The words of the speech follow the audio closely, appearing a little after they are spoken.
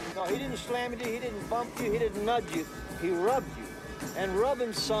No, he didn't slam you, he didn't bump you, he didn't nudge you. He rubbed you. And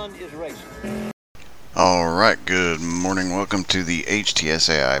rubbing, son, is racing. All right, good morning. Welcome to the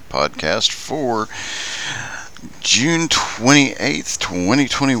HTSAI podcast for June 28th,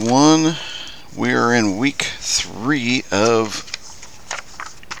 2021. We are in week 3 of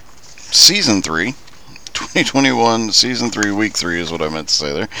season 3. 2021 season 3 week 3 is what I meant to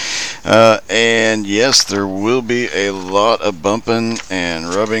say there. And yes, there will be a lot of bumping and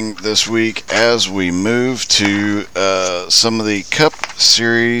rubbing this week as we move to some of the Cup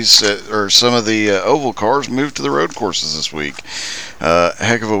series or some of the oval cars move to the road courses this week.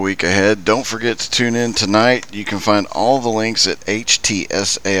 Heck of a week ahead. Don't forget to tune in tonight. You can find all the links at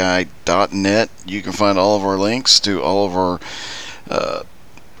htsai.net. You can find all of our links to all of our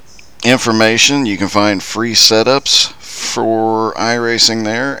information. You can find free setups for iRacing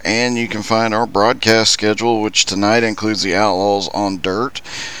there, and you can find our broadcast schedule, which tonight includes the Outlaws on dirt.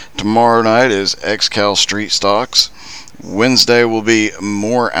 Tomorrow night is XCal Street Stocks. Wednesday will be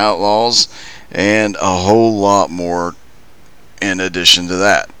more Outlaws and a whole lot more in addition to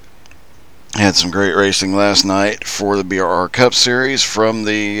that. Had some great racing last night for the BRR Cup Series from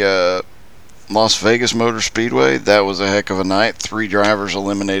the Las Vegas Motor Speedway. That was a heck of a night. 3 drivers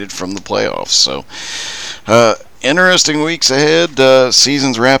eliminated from the playoffs. So, interesting weeks ahead.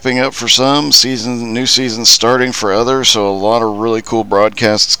 Season's wrapping up for some. New season starting for others. So a lot of really cool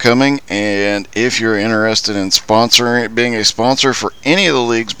broadcasts coming. And if you're interested in being a sponsor for any of the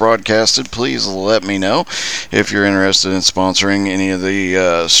leagues broadcasted, please let me know. If you're interested in sponsoring any of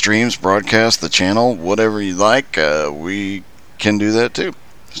the streams, broadcast, the channel, whatever you like, we can do that too.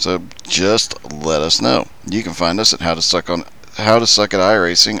 So just let us know. You can find us at How to Suck at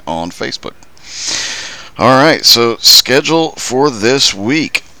iRacing on Facebook. All right, so schedule for this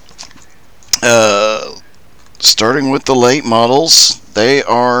week. Starting with the late models, they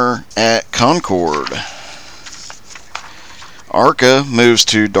are at Concord. ARCA moves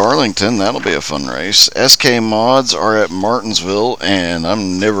to Darlington. That'll be a fun race. SK Mods are at Martinsville, and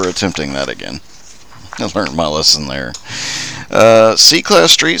I'm never attempting that again. I learned my lesson there.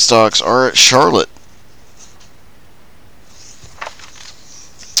 C-Class Street Stocks are at Charlotte.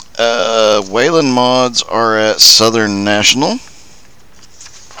 Wayland Mods are at Southern National.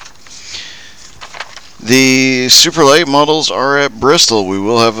 The Super Late models are at Bristol. We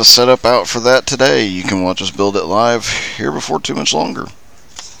will have a setup out for that today. You can watch us build it live here before too much longer.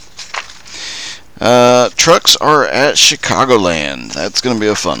 Trucks are at Chicagoland. That's going to be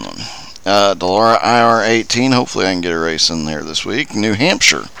a fun one. Delara IR18, hopefully I can get a race in there this week. New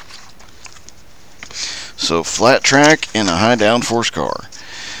Hampshire. So flat track in a high downforce car.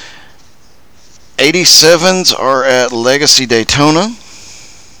 87s are at Legacy Daytona.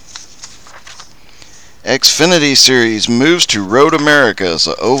 Xfinity Series moves to Road America,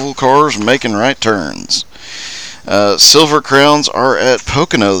 so oval cars making right turns. Silver Crowns are at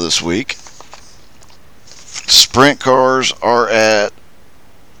Pocono this week. Sprint cars are at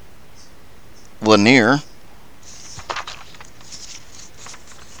Lanier.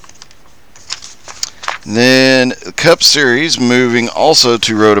 Then Cup Series moving also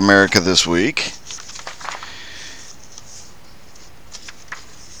to Road America this week.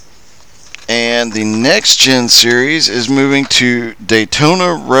 And the Next Gen Series is moving to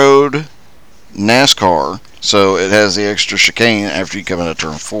Daytona Road NASCAR. So it has the extra chicane after you come into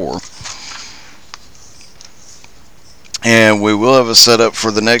turn 4. And we will have a setup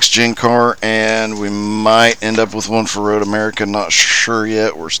for the Next Gen car, and we might end up with one for Road America. Not sure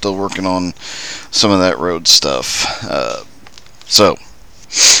yet. We're still working on some of that road stuff. So,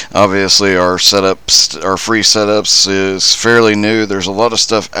 obviously, our setups, our free setups, is fairly new. There's a lot of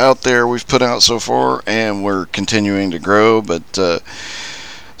stuff out there we've put out so far, and we're continuing to grow, but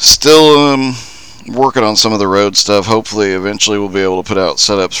still working on some of the road stuff. Hopefully, eventually, we'll be able to put out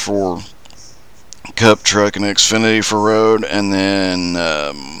setups for Cup, Truck, and Xfinity for road, and then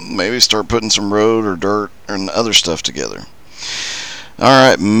maybe start putting some road or dirt and other stuff together.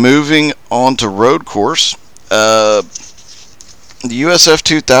 Alright, moving on to road course. The USF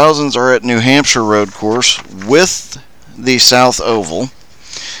 2000s are at New Hampshire road course with the South Oval.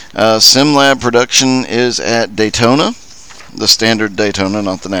 SimLab production is at Daytona, the standard Daytona,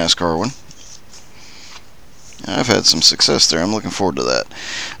 not the NASCAR one. I've had some success there. I'm looking forward to that.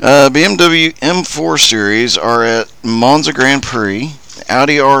 BMW M4 Series are at Monza Grand Prix.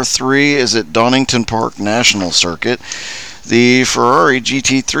 Audi R3 is at Donington Park National Circuit. The Ferrari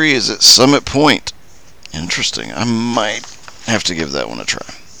GT3 is at Summit Point. Interesting. I might have to give that one a try.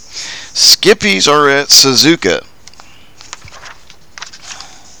 Skippies are at Suzuka.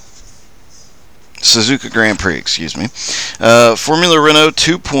 Suzuka Grand Prix, excuse me. Formula Renault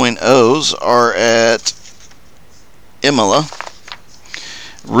 2.0s are at Imola.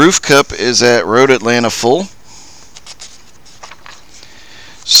 Roof Cup is at Road Atlanta Full.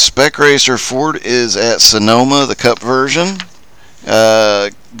 Spec Racer Ford is at Sonoma, the Cup version.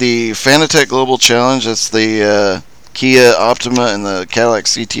 The Fanatec Global Challenge, that's the Kia Optima and the Cadillac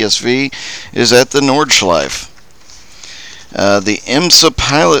CTS-V, is at the Nordschleife. The IMSA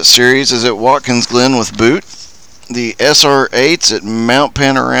Pilot Series is at Watkins Glen with Boot. The SR8's at Mount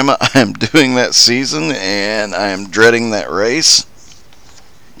Panorama. I am doing that season, and I am dreading that race.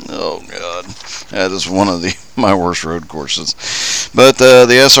 Oh, God. That is one of my worst road courses. But the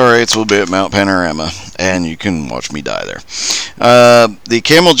SR8s will be at Mount Panorama, and you can watch me die there. The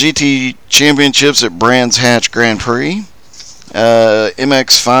Camel GT Championships at Brands Hatch Grand Prix.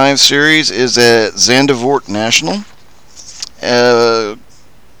 MX5 Series is at Zandvoort National. Dallara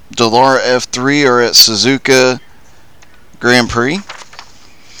F3 are at Suzuka Grand Prix.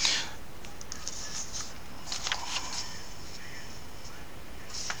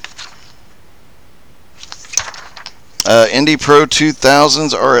 Indy Pro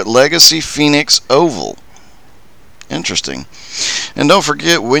 2000s are at Legacy Phoenix Oval. Interesting. And don't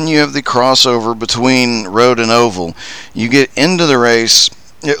forget, when you have the crossover between road and oval, you get into the race,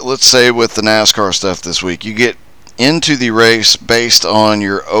 let's say with the NASCAR stuff this week, you get into the race based on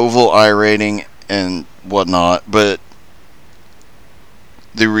your oval iRating and whatnot, but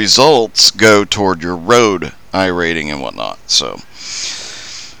the results go toward your road iRating and whatnot. So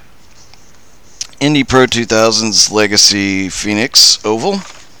Indy Pro 2000's Legacy Phoenix Oval.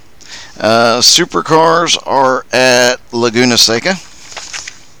 Supercars are at Laguna Seca.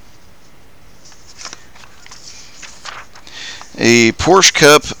 The Porsche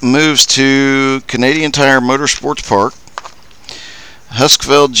Cup moves to Canadian Tire Motorsports Park.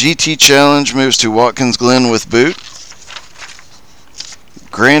 Huskveld GT Challenge moves to Watkins Glen with Boot.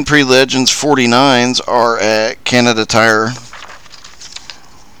 Grand Prix Legends 49s are at Canada Tire.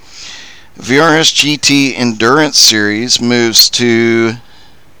 VRS GT Endurance Series moves to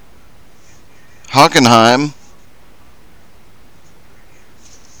Hockenheim.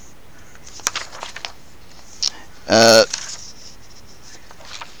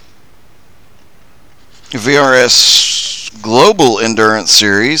 VRS Global Endurance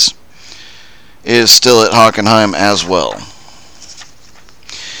Series is still at Hockenheim as well.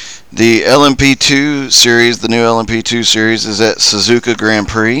 The LMP2 series, the new LMP2 series, is at Suzuka Grand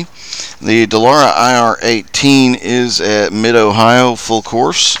Prix. The Dallara IR18 is at Mid-Ohio Full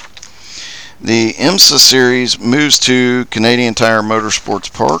Course. The IMSA series moves to Canadian Tire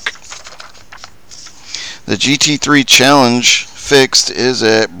Motorsports Park. The GT3 Challenge Fixed is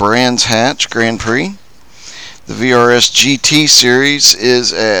at Brands Hatch Grand Prix. The VRS GT series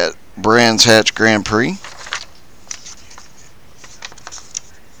is at Brands Hatch Grand Prix.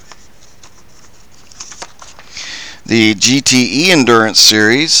 The GTE Endurance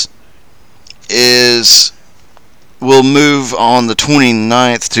Series will move on the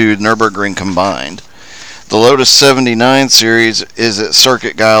 29th to Nürburgring Combined. The Lotus 79 Series is at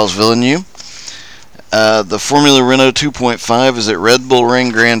Circuit Giles Villeneuve. The Formula Renault 2.5 is at Red Bull Ring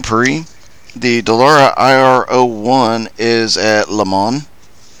Grand Prix. The Dallara IR01 is at Le Mans,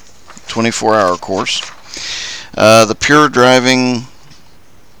 24-hour course. The Pure Driving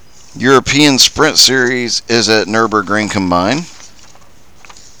European Sprint Series is at Nürburgring Combined.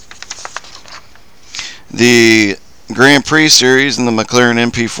 The Grand Prix Series in the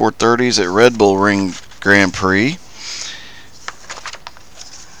McLaren MP430s at Red Bull Ring Grand Prix.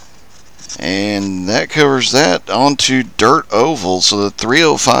 And that covers that. On to Dirt Oval. So the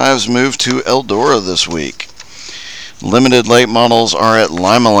 305s move to Eldora this week. Limited late models are at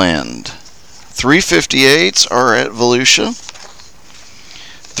Limaland. 358s are at Volusia.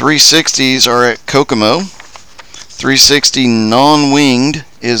 360s are at Kokomo. 360 non-winged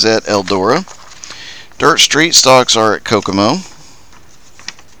is at Eldora. Dirt Street Stocks are at Kokomo.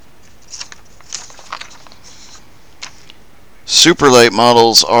 Super late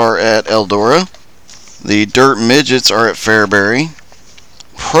models are at Eldora. The Dirt Midgets are at Fairbury.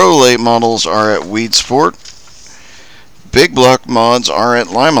 Pro late models are at Weedsport. Big block mods are at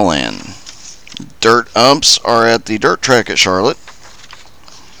Limaland. Dirt umps are at the Dirt Track at Charlotte.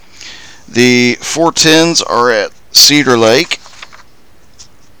 The 410s are at Cedar Lake.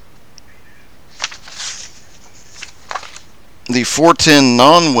 The 410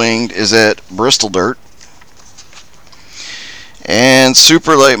 non-winged is at Bristol Dirt. And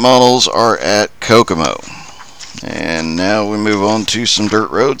super late models are at Kokomo. And now we move on to some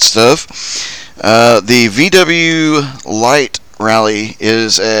dirt road stuff. The VW Light rally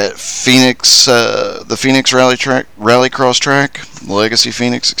is at Phoenix, the Phoenix Rallycross track, Legacy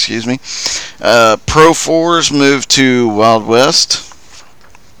Phoenix, excuse me. Pro 4s move to Wild West.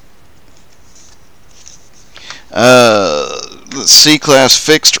 The C-Class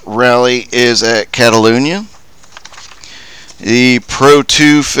Fixed Rally is at Catalunya. The Pro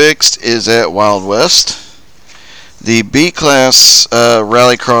 2 Fixed is at Wild West. The B-Class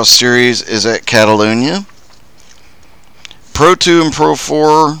Rallycross Series is at Catalunya. Pro 2 and Pro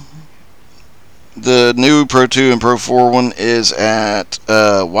 4, the new Pro 2 and Pro 4 one is at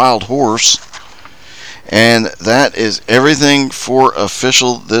Wild Horse. And that is everything for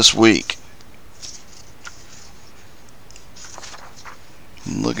official this week.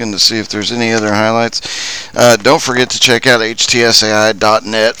 I'm looking to see if there's any other highlights. Don't forget to check out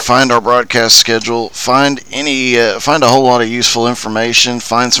htsai.net. Find our broadcast schedule. Find a whole lot of useful information.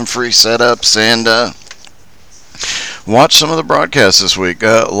 Find some free setups and watch some of the broadcasts this week.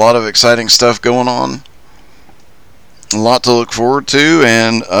 A lot of exciting stuff going on. A lot to look forward to,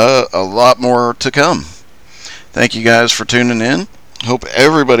 and a lot more to come. Thank you guys for tuning in. Hope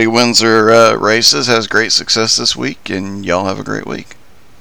everybody wins their races, has great success this week, and y'all have a great week.